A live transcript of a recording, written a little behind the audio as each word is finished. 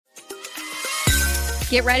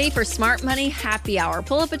Get ready for Smart Money Happy Hour.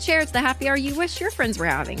 Pull up a chair. It's the happy hour you wish your friends were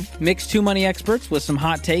having. Mix two money experts with some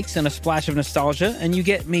hot takes and a splash of nostalgia, and you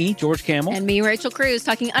get me, George Camel. And me, Rachel Cruz,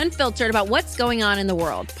 talking unfiltered about what's going on in the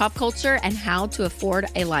world, pop culture, and how to afford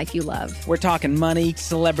a life you love. We're talking money,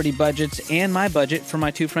 celebrity budgets, and my budget for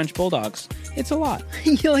my two French bulldogs. It's a lot.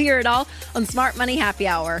 You'll hear it all on Smart Money Happy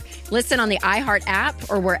Hour. Listen on the iHeart app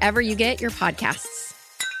or wherever you get your podcasts.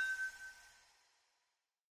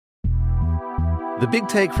 The Big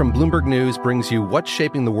Take from Bloomberg News brings you what's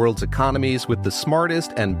shaping the world's economies with the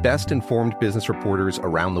smartest and best-informed business reporters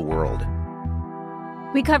around the world.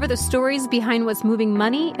 We cover the stories behind what's moving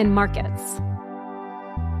money and markets,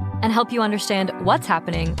 and help you understand what's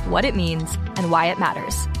happening, what it means, and why it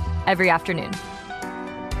matters every afternoon.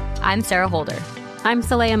 I'm Sarah Holder. I'm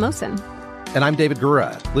Saleha Mohsin. And I'm David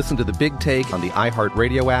Gura. Listen to The Big Take on the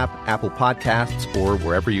iHeartRadio app, Apple Podcasts, or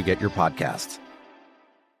wherever you get your podcasts.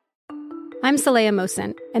 I'm Saleha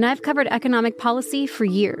Mohsin, and I've covered economic policy for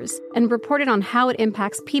years and reported on how it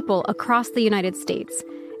impacts people across the United States.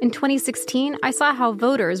 In 2016, I saw how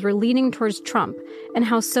voters were leaning towards Trump and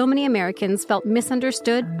how so many Americans felt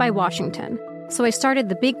misunderstood by Washington. So I started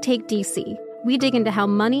The Big Take DC. We dig into how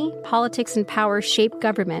money, politics, and power shape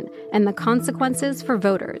government and the consequences for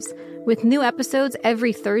voters. With new episodes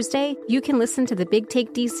every Thursday, you can listen to The Big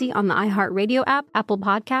Take DC on the iHeartRadio app, Apple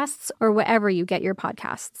Podcasts, or wherever you get your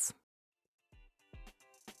podcasts.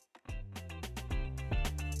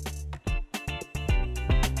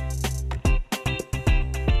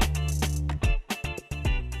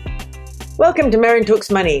 Welcome to Marion Talks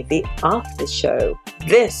Money, the Aftershow.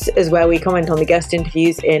 This is where we comment on the guest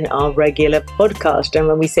interviews in our regular podcast. And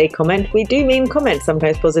when we say comment, we do mean comment,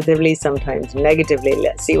 sometimes positively, sometimes negatively.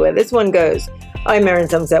 Let's see where this one goes. I'm Marion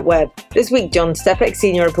Somerset-Webb. This week, John Stepek,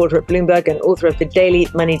 senior reporter at Bloomberg and author of the Daily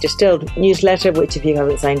Money Distilled newsletter, which if you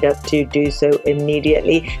haven't signed up to, do so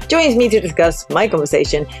immediately, joins me to discuss my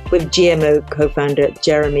conversation with GMO co-founder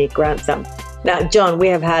Jeremy Grantham. Now, John, we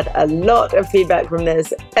have had a lot of feedback from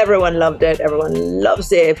this. Everyone loved it. Everyone loves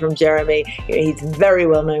to hear from Jeremy. He's very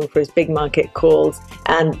well known for his big market calls.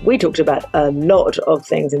 And we talked about a lot of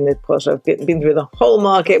things in this podcast. We've been through the whole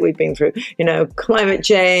market. We've been through, climate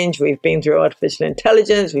change. We've been through artificial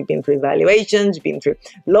intelligence. We've been through valuations. We've been through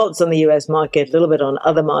lots on the US market, a little bit on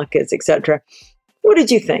other markets, etc. What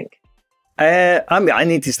did you think? I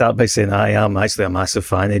need to start by saying I am actually a massive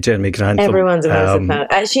fan of Jeremy Grantham. Everyone's a massive fan.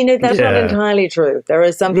 Actually, no, that's not entirely true. There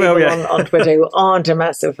are some people on Twitter who aren't a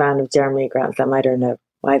massive fan of Jeremy Grantham. I don't know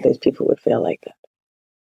why those people would feel like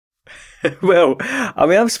that. Well,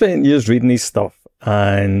 I've spent years reading his stuff,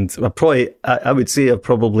 and I would say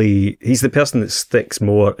he's the person that sticks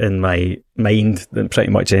more in my mind than pretty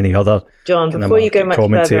much any other. John, before you go much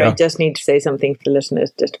further, I just need to say something for the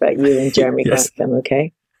listeners just about you and Jeremy Grantham,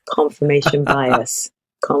 okay? Confirmation bias.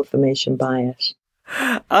 Confirmation bias.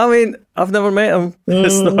 I've never met him.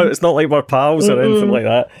 It's not like we're pals or anything like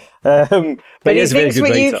that. But he thinks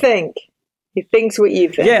what you think. He thinks what you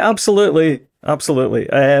think. Yeah, absolutely.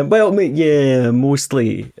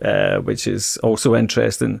 Mostly, which is also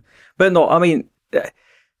interesting. But no, I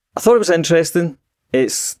thought it was interesting.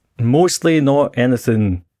 It's mostly not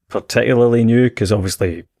anything particularly new, because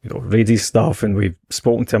obviously, read his stuff and we've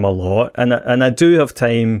spoken to him a lot. And I do have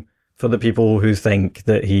time for the people who think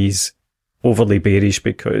that he's overly bearish,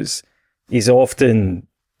 because he's often...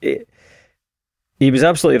 He was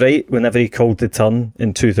absolutely right whenever he called the turn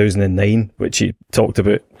in 2009, which he talked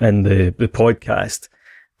about in the podcast.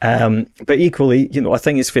 But equally, I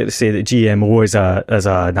think it's fair to say that GMO as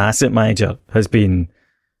an asset manager has been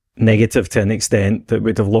negative to an extent that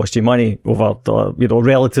would have lost you money over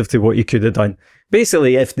relative to what you could have done.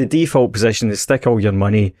 Basically, if the default position is stick all your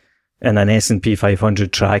money in an S&P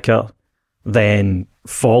 500 tracker, then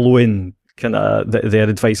following kind of their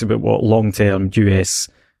advice about what long-term US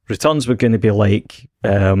returns were going to be like,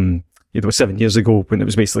 7 years ago, when it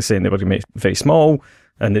was basically saying they were going to be very small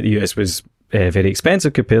and that the US was very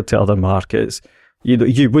expensive compared to other markets,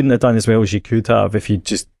 you wouldn't have done as well as you could have if you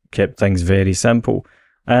just kept things very simple.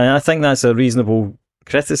 And I think that's a reasonable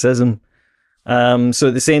criticism. So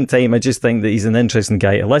at the same time, I just think that he's an interesting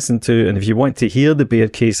guy to listen to. And if you want to hear the bear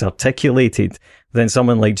case articulated, then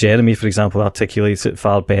someone like Jeremy, for example, articulates it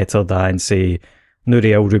far better than, say,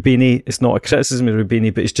 Nouriel Roubini. It's not a criticism of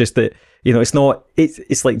Roubini, but it's just that,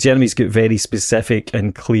 it's like Jeremy's got very specific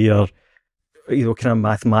and clear, kind of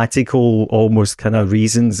mathematical, almost kind of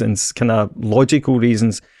reasons and kind of logical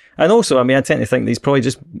reasons. And also, I tend to think that he's probably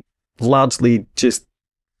just largely just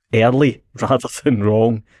early rather than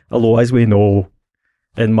wrong. Although, as we know,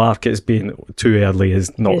 in markets, being too early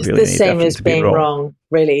is not it's really the same as being wrong,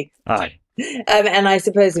 really. Aye. And I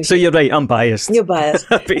suppose... So you're right, I'm biased. You're biased.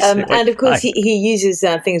 And of course, he uses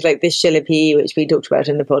things like this Schiller PE, which we talked about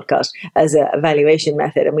in the podcast, as a valuation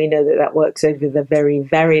method. And we know that that works over the very,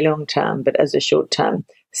 very long term. But as a short-term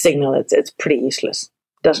signal, it's pretty useless.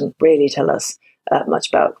 Doesn't really tell us much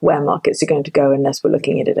about where markets are going to go unless we're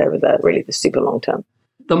looking at it over the super long term.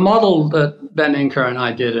 The model that Ben Inker and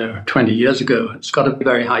I did 20 years ago, it's got a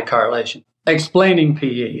very high correlation. Explaining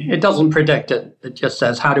PE, it doesn't predict it. It just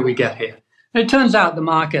says, how do we get here? And it turns out the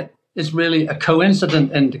market is really a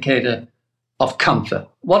coincident indicator of comfort.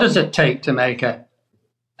 What does it take to make a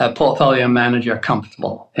portfolio manager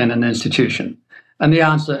comfortable in an institution? And the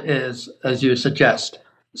answer is, as you suggest,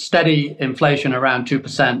 steady inflation around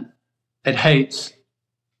 2%. It hates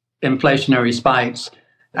inflationary spikes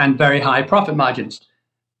and very high profit margins.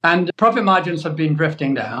 And profit margins have been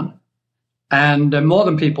drifting down, and more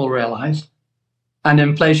than people realize. And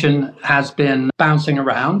inflation has been bouncing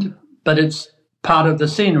around, but it's part of the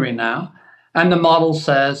scenery now. And the model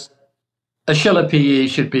says a Schiller PE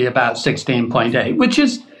should be about 16.8, which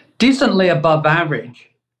is decently above average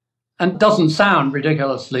and doesn't sound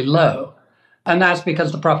ridiculously low. And that's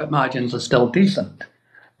because the profit margins are still decent.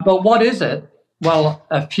 But what is it? Well,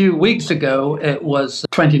 a few weeks ago, it was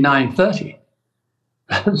 29.30.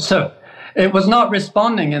 So it was not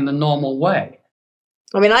responding in the normal way.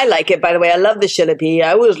 I mean, I like it, by the way. I love the Schiller PE.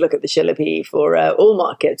 I always look at the Schiller PE for all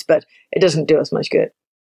markets, but it doesn't do us much good.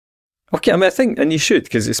 Okay, I mean, I think, and you should,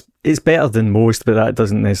 because it's better than most, but that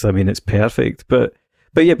doesn't necessarily mean it's perfect. But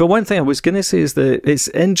one thing I was going to say is that it's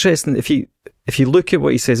interesting if you look at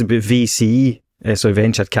what he says about VC, so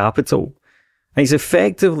venture capital, and he's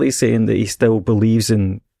effectively saying that he still believes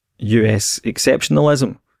in US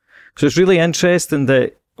exceptionalism. So it's really interesting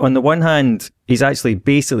that on the one hand, he's actually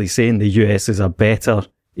basically saying the US is a better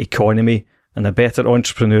economy and a better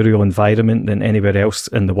entrepreneurial environment than anywhere else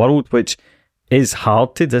in the world, which is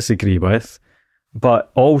hard to disagree with. But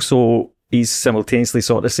also, he's simultaneously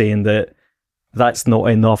sort of saying that that's not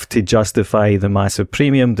enough to justify the massive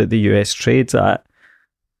premium that the US trades at.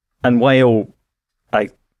 And while I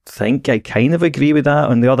think I kind of agree with that,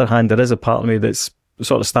 on the other hand, there is a part of me that's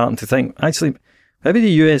sort of starting to think, actually, maybe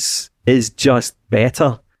the US is just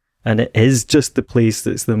better, and it is just the place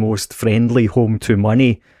that's the most friendly home to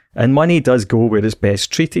money, and money does go where it's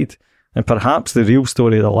best treated. And perhaps the real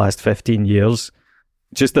story of the last 15 years,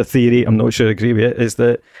 just a theory, I'm not sure I agree with it, is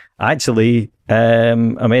that actually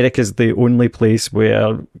America's the only place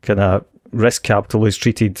where kind of risk capital is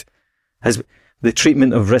treated, the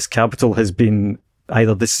treatment of risk capital has been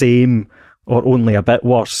either the same or only a bit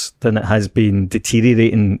worse than it has been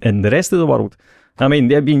deteriorating in the rest of the world. I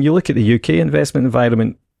mean, you look at the UK investment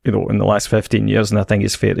environment, in the last 15 years, and I think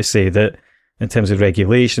it's fair to say that in terms of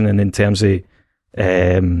regulation and in terms of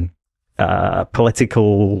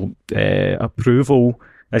political approval,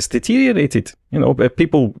 it's deteriorated.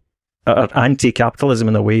 People are anti-capitalism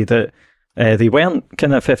in a way that they weren't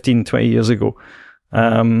kind of 15, 20 years ago.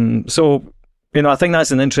 So, I think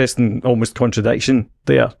that's an interesting almost contradiction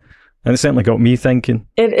there. And it certainly got me thinking.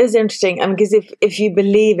 It is interesting, because if you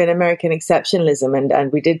believe in American exceptionalism,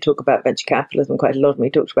 and we did talk about venture capitalism quite a lot, and we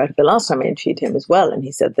talked about it the last time I interviewed him as well, and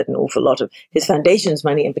he said that an awful lot of his foundation's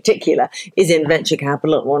money in particular is in venture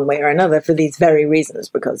capital one way or another for these very reasons,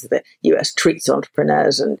 because the US treats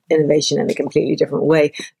entrepreneurs and innovation in a completely different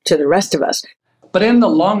way to the rest of us. But in the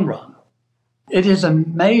long run, it is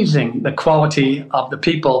amazing the quality of the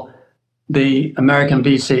people the American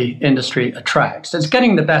VC industry attracts. It's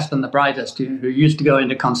getting the best and the brightest who used to go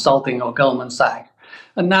into consulting or Goldman Sachs.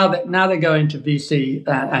 And now they go into VC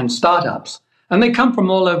and startups. And they come from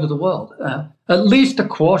all over the world. At least a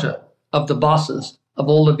quarter of the bosses of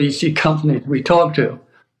all the VC companies we talk to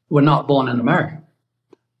were not born in America.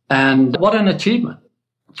 And what an achievement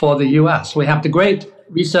for the US. We have the great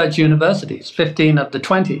research universities, 15 of the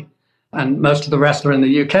 20, and most of the rest are in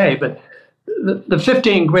the UK, but the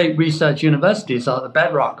 15 great research universities are the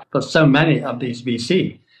bedrock for so many of these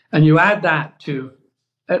VC. And you add that to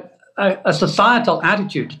a societal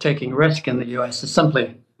attitude to taking risk in the US is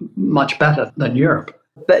simply much better than Europe.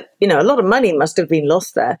 But, a lot of money must have been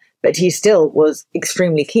lost there, but he still was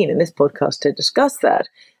extremely keen in this podcast to discuss that.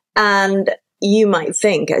 And you might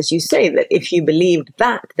think, as you say, that if you believed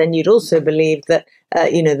that, then you'd also believe that,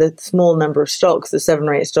 the small number of stocks, the 7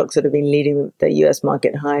 or 8 stocks that have been leading the US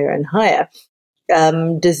market higher and higher,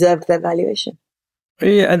 deserved their valuation.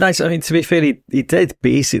 Yeah, and to be fair, he did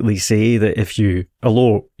basically say that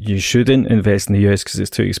although you shouldn't invest in the US because it's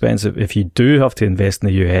too expensive, if you do have to invest in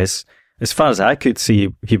the US, as far as I could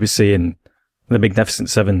see, he was saying the Magnificent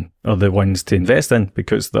Seven are the ones to invest in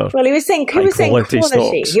because they're he was saying quality.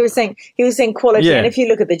 Stocks. He was saying quality. Yeah. And if you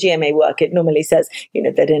look at the GMA work, it normally says,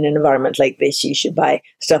 that in an environment like this, you should buy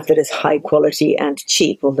stuff that is high quality and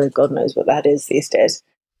cheap, although God knows what that is these days.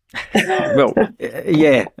 Well,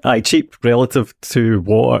 yeah, cheap relative to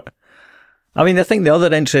what? I mean, I think the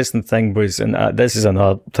other interesting thing was, and this is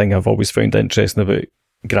another thing I've always found interesting about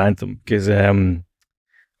Grantham, because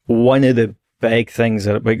one of the big things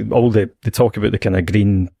that they talk about the kind of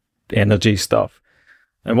green energy stuff,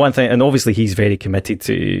 and one thing, and obviously he's very committed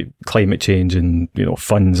to climate change and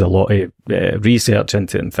funds a lot of research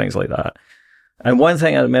into it and things like that. And one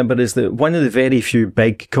thing I remember is that one of the very few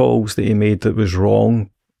big calls that he made that was wrong,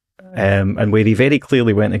 and where he very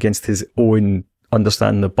clearly went against his own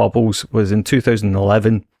understanding of bubbles, was in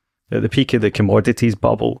 2011 at the peak of the commodities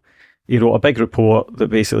bubble. He wrote a big report that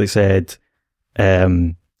basically said,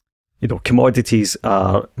 commodities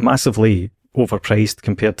are massively overpriced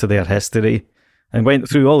compared to their history, and went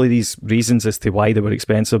through all of these reasons as to why they were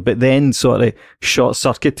expensive, but then sort of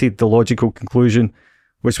short-circuited the logical conclusion,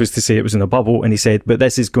 which was to say it was in a bubble. And he said, but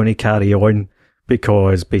this is going to carry on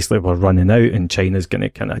because basically we're running out and China's going to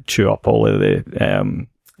kind of chew up all of the,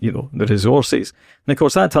 the resources. And of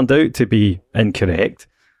course that turned out to be incorrect.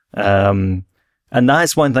 And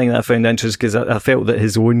that's one thing that I found interesting, because I felt that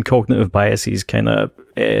his own cognitive biases kind of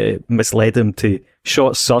misled him to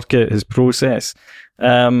short circuit his process.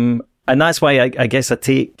 And that's why I guess I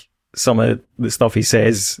take some of the stuff he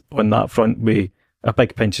says on that front with a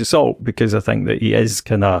big pinch of salt, because I think that he is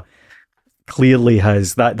kind of clearly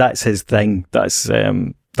has that's his thing. That's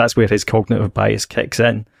where his cognitive bias kicks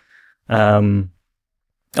in.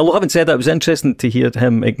 Although having said that, it was interesting to hear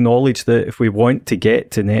him acknowledge that if we want to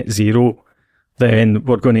get to net zero, then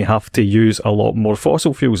we're going to have to use a lot more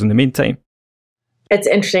fossil fuels in the meantime. It's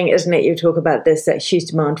interesting, isn't it? You talk about this huge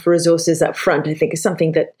demand for resources up front. I think is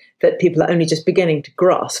something that people are only just beginning to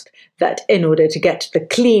grasp, that in order to get to the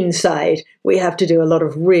clean side, we have to do a lot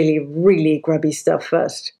of really, really grubby stuff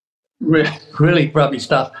first. Really grubby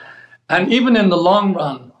stuff. And even in the long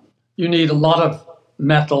run, you need a lot of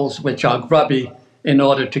metals which are grubby in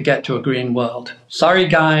order to get to a green world. Sorry,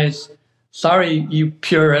 guys. Sorry, you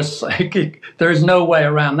purists. There is no way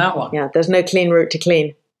around that one. Yeah, there's no clean route to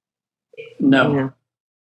clean. No. Yeah.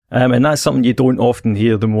 And that's something you don't often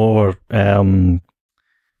hear the more,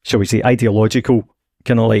 shall we say, ideological,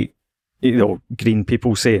 kind of like, green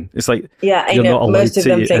people saying. It's like, you're not allowed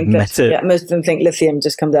to admit it. Yeah, most of them think lithium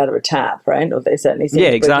just comes out of a tap, right? Or they certainly seem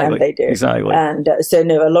to exactly. They do. Exactly. And so,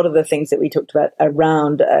 no, a lot of the things that we talked about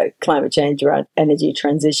around climate change, around energy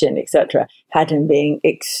transition, etc., had him being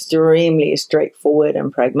extremely straightforward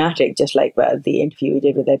and pragmatic, just like the interview we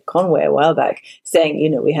did with Ed Conway a while back,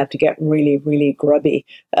 saying, we have to get really, really grubby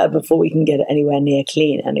before we can get anywhere near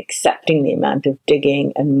clean, and accepting the amount of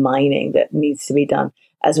digging and mining that needs to be done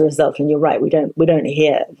as a result. And you're right, we don't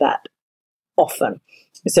hear that often.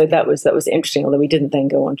 So that was interesting, although we didn't then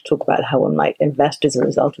go on to talk about how one might invest as a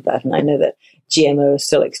result of that. And I know that GMO is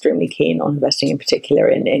still extremely keen on investing in particular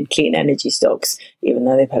in clean energy stocks, even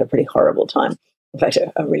though they've had a pretty horrible time. In fact,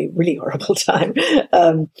 a really, really horrible time.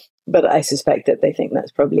 But I suspect that they think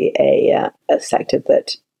that's probably a sector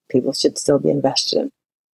that people should still be invested in.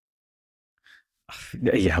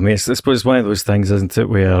 Yeah, I mean, I suppose one of those things, isn't it,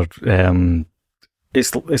 where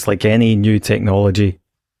it's like any new technology.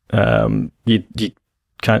 You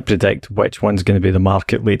can't predict which one's going to be the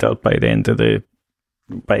market leader by the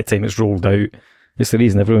time it's rolled out. It's the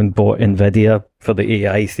reason everyone bought Nvidia for the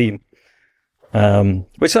AI theme.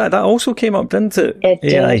 Which that also came up, didn't it?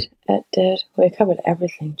 It did. We covered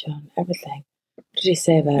everything, John. Everything. What did you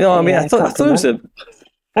say about it? No, I mean, I thought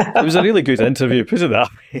it was a really good interview, put it that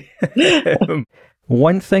way.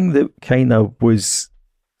 One thing that kind of was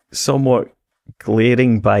somewhat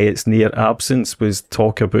glaring by its near absence was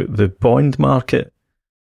talk about the bond market.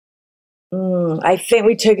 I think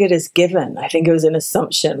we took it as given. I think it was an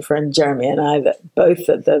assumption from Jeremy and I that both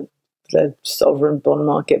that the sovereign bond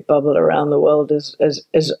market bubble around the world is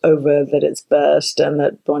over, that it's burst, and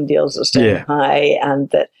that bond yields are staying high, and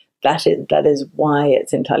that is why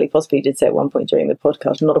it's entirely possible. You did say at one point during the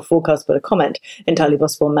podcast, not a forecast but a comment, entirely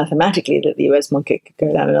possible mathematically that the US market could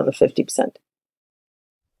go down another 50%.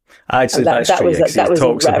 Actually, that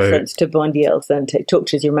was a reference to bond yields. Then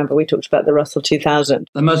as you remember, we talked about the Russell 2000.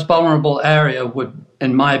 The most vulnerable area would,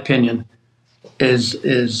 in my opinion, is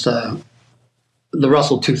the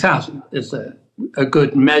Russell 2000 is a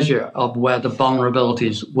good measure of where the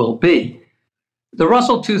vulnerabilities will be. The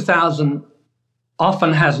Russell 2000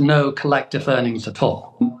 often has no collective earnings at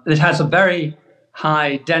all. It has a very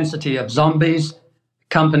high density of zombies,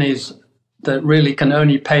 companies that really can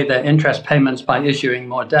only pay their interest payments by issuing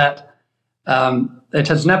more debt. It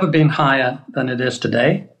has never been higher than it is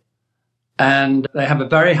today. And they have a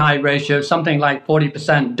very high ratio, something like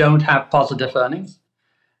 40% don't have positive earnings.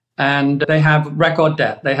 And they have record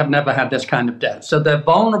debt. They have never had this kind of debt. So they're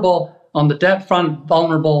vulnerable on the debt front,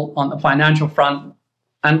 vulnerable on the financial front,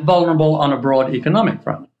 and vulnerable on a broad economic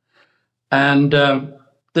front. And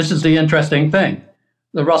this is the interesting thing.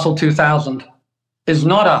 The Russell 2000 is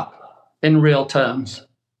not up in real terms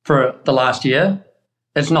for the last year.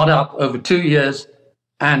 It's not up over 2 years.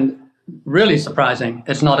 And really surprising,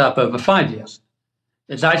 it's not up over 5 years.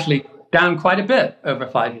 It's actually down quite a bit over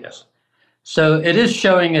 5 years. So it is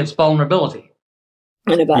showing its vulnerability.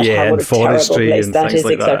 And about what a terrible place that is,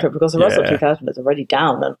 like etc. Because the Russell 2000 is already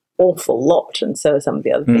down an awful lot, and so are some of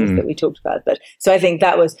the other things that we talked about. But so I think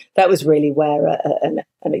that was really where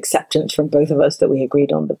an acceptance from both of us that we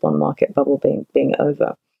agreed on the bond market bubble being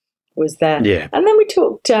over was there. Yeah. And then we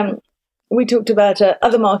talked about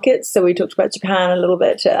other markets. So we talked about Japan a little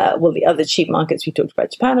bit. The other cheap markets, we talked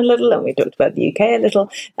about Japan a little, and we talked about the UK a little.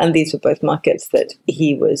 And these were both markets that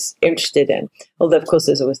he was interested in. Although, of course,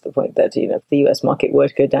 there's always the point that, if the US market were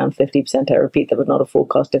to go down 50%, I repeat, that was not a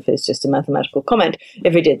forecast if it's just a mathematical comment.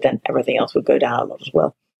 If it did, then everything else would go down a lot as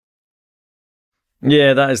well.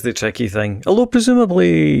 Yeah, that is the tricky thing. Although,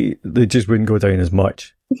 presumably, they just wouldn't go down as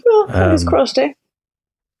much. Well, fingers crossed, eh?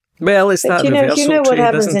 Well, it's that reversal you know what trade,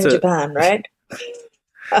 happens in isn't it? Japan, right?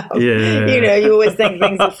 Yeah. You always think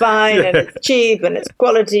things are fine and it's cheap and it's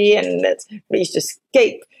quality and it's reached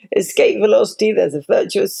escape velocity. There's a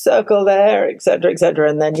virtuous circle there, et cetera,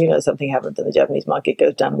 and then something happens and the Japanese market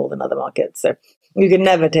goes down more than other markets. So you can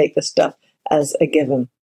never take the stuff as a given.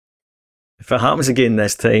 If it happens again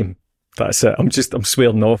this time, that's it. I'm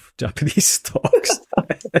swearing off Japanese stocks.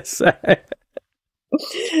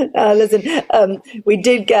 Listen, I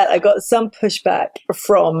got some pushback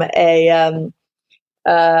from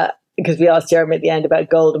because we asked Jeremy at the end about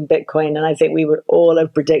gold and Bitcoin, and I think we would all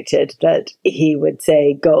have predicted that he would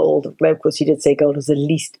say gold. Of course, he did say gold was the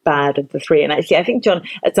least bad of the three. And actually, I think, John,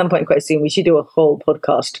 at some point quite soon, we should do a whole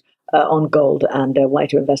podcast on gold and why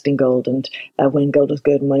to invest in gold and when gold is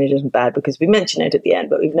good and when it isn't bad, because we mention it at the end,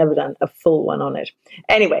 but we've never done a full one on it.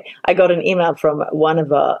 Anyway, I got an email from one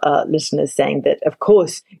of our listeners saying that, of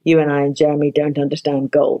course, you and I and Jeremy don't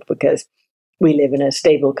understand gold because we live in a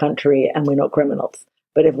stable country and we're not criminals.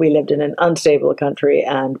 But if we lived in an unstable country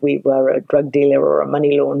and we were a drug dealer or a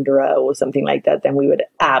money launderer or something like that, then we would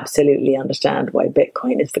absolutely understand why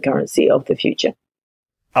Bitcoin is the currency of the future.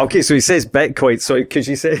 Okay, so he says Bitcoin. So because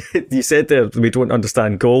you said there we don't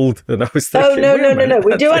understand gold, and I was thinking, no.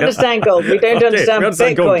 We do understand gold. We don't understand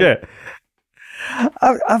Bitcoin. Gold, yeah.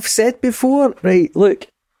 I've said before, right? Look,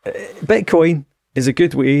 Bitcoin is a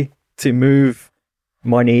good way to move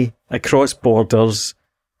money across borders,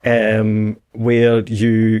 where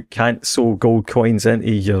you can't sew gold coins into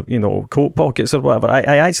your, coat pockets or whatever.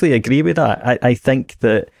 I actually agree with that. I think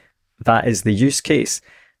that is the use case.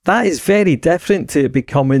 That is very different to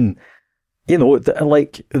becoming,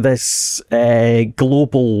 like this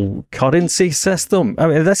global currency system. I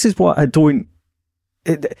mean, this is what I don't...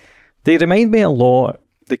 They remind me a lot,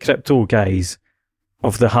 the crypto guys,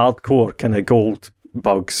 of the hardcore kind of gold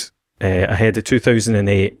bugs ahead of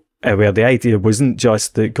 2008, where the idea wasn't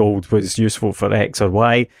just that gold was useful for X or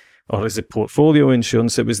Y, or as a portfolio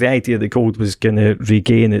insurance. It was the idea that gold was going to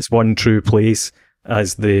regain its one true place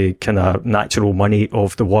as the kind of natural money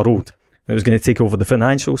of the world. It was going to take over the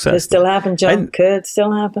financial system. Could still happen, John. Could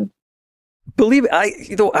still happen. Believe it, I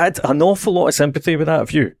had an awful lot of sympathy with that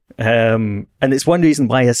view. And it's one reason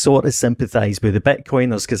why I sort of sympathise with the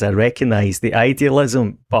Bitcoiners, because I recognise the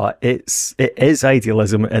idealism, but it is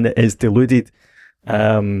idealism and it is deluded.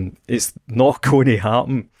 It's not going to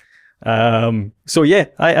happen. So yeah,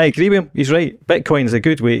 I agree with him. He's right. Bitcoin is a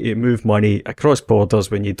good way to move money across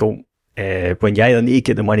borders when you don't, when you either need to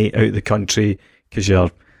get the money out of the country because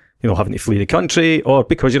you're, having to flee the country, or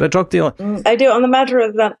because you're a drug dealer. I do, on the matter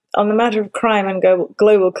of crime and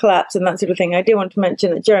global collapse and that sort of thing, I do want to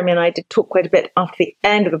mention that Jeremy and I did talk quite a bit after the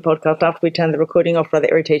end of the podcast, after we turned the recording off rather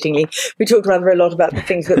irritatingly. We talked rather a lot about the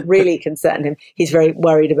things that really concern him. He's very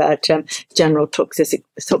worried about general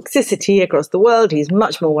toxicity across the world. He's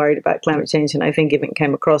much more worried about climate change, and I think even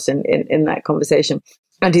came across in that conversation.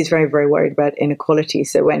 And he's very, very worried about inequality.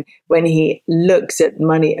 So when he looks at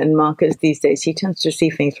money and markets these days, he tends to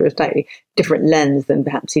see things through a slightly different lens than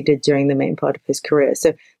perhaps he did during the main part of his career.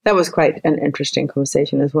 So that was quite an interesting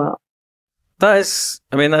conversation as well. That's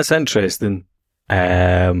interesting.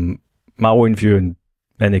 My own view on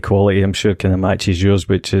inequality, I'm sure, kind of matches yours,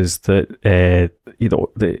 which is that,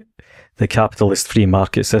 the the capitalist free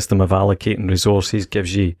market system of allocating resources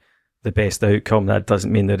gives you the best outcome. That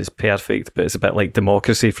doesn't mean that it's perfect, but it's a bit like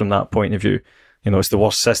democracy from that point of view. It's the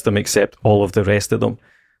worst system except all of the rest of them.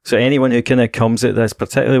 So anyone who kind of comes at this,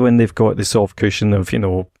 particularly when they've got the soft cushion of,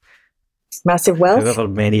 massive wealth, however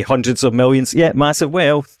many hundreds of millions, massive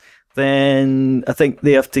wealth, then I think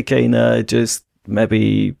they have to kind of just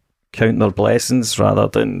maybe count their blessings rather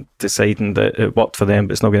than deciding that it worked for them,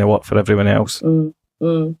 but it's not going to work for everyone else.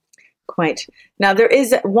 Quite. Now, there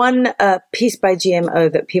is one piece by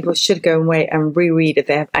GMO that people should go away and reread if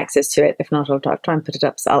they have access to it. If not, I'll try and put it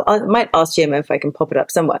up. So I might ask GMO if I can pop it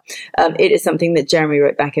up somewhere. It is something that Jeremy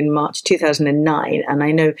wrote back in March 2009. And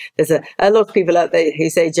I know there's a lot of people out there who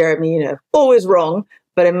say, Jeremy, always wrong.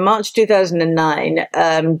 But in March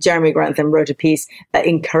 2009, Jeremy Grantham wrote a piece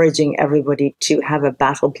encouraging everybody to have a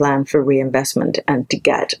battle plan for reinvestment and to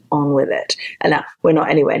get on with it. And now, we're not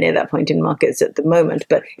anywhere near that point in markets at the moment,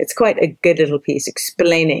 but it's quite a good little piece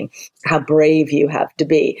explaining how brave you have to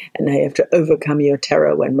be and how you have to overcome your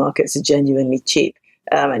terror when markets are genuinely cheap.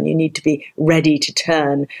 And you need to be ready to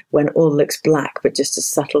turn when all looks black, but just a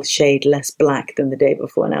subtle shade less black than the day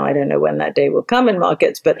before. Now, I don't know when that day will come in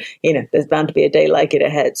markets, but, there's bound to be a day like it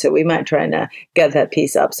ahead. So we might try and get that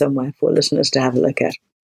piece up somewhere for listeners to have a look at.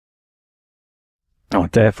 Oh,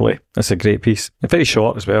 definitely. That's a great piece. And very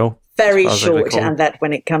short as well. Very short. And that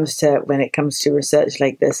when it comes to research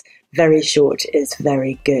like this, very short is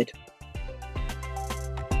very good.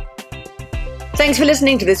 Thanks for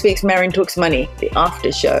listening to this week's Merrin Talks Money, the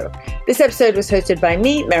After Show. This episode was hosted by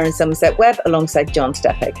me, Merrin Somerset Webb, alongside John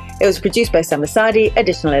Stefik. It was produced by Summer Sadi,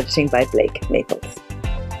 additional editing by Blake Maples.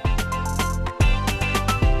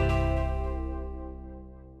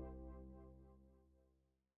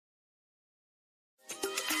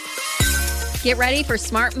 Get ready for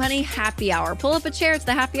Smart Money Happy Hour. Pull up a chair. It's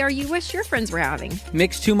the happy hour you wish your friends were having.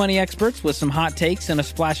 Mix two money experts with some hot takes and a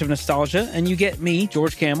splash of nostalgia, and you get me,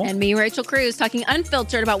 George Camel. And me, Rachel Cruz, talking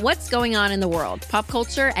unfiltered about what's going on in the world, pop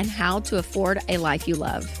culture, and how to afford a life you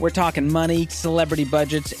love. We're talking money, celebrity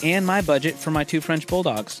budgets, and my budget for my two French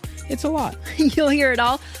bulldogs. It's a lot. You'll hear it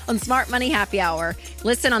all on Smart Money Happy Hour.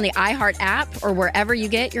 Listen on the iHeart app or wherever you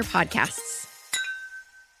get your podcasts.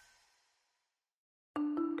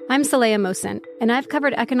 I'm Saleha Mohsin, and I've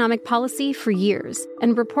covered economic policy for years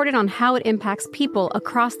and reported on how it impacts people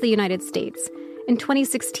across the United States. In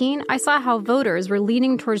 2016, I saw how voters were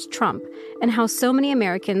leaning towards Trump and how so many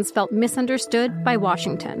Americans felt misunderstood by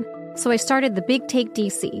Washington. So I started The Big Take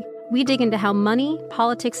DC. We dig into how money,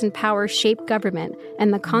 politics, and power shape government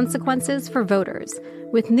and the consequences for voters.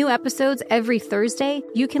 With new episodes every Thursday,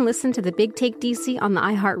 you can listen to The Big Take DC on the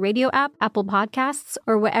iHeartRadio app, Apple Podcasts,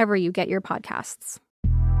 or wherever you get your podcasts.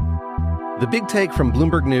 The Big Take from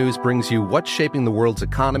Bloomberg News brings you what's shaping the world's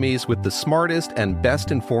economies with the smartest and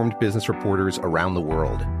best-informed business reporters around the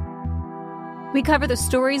world. We cover the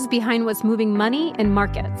stories behind what's moving money and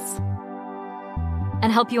markets.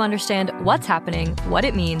 And help you understand what's happening, what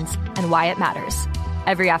it means, and why it matters.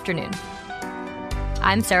 Every afternoon.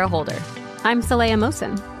 I'm Sarah Holder. I'm Saleha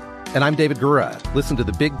Mohsin. And I'm David Gura. Listen to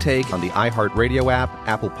The Big Take on the iHeartRadio app,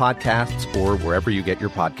 Apple Podcasts, or wherever you get your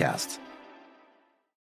podcasts.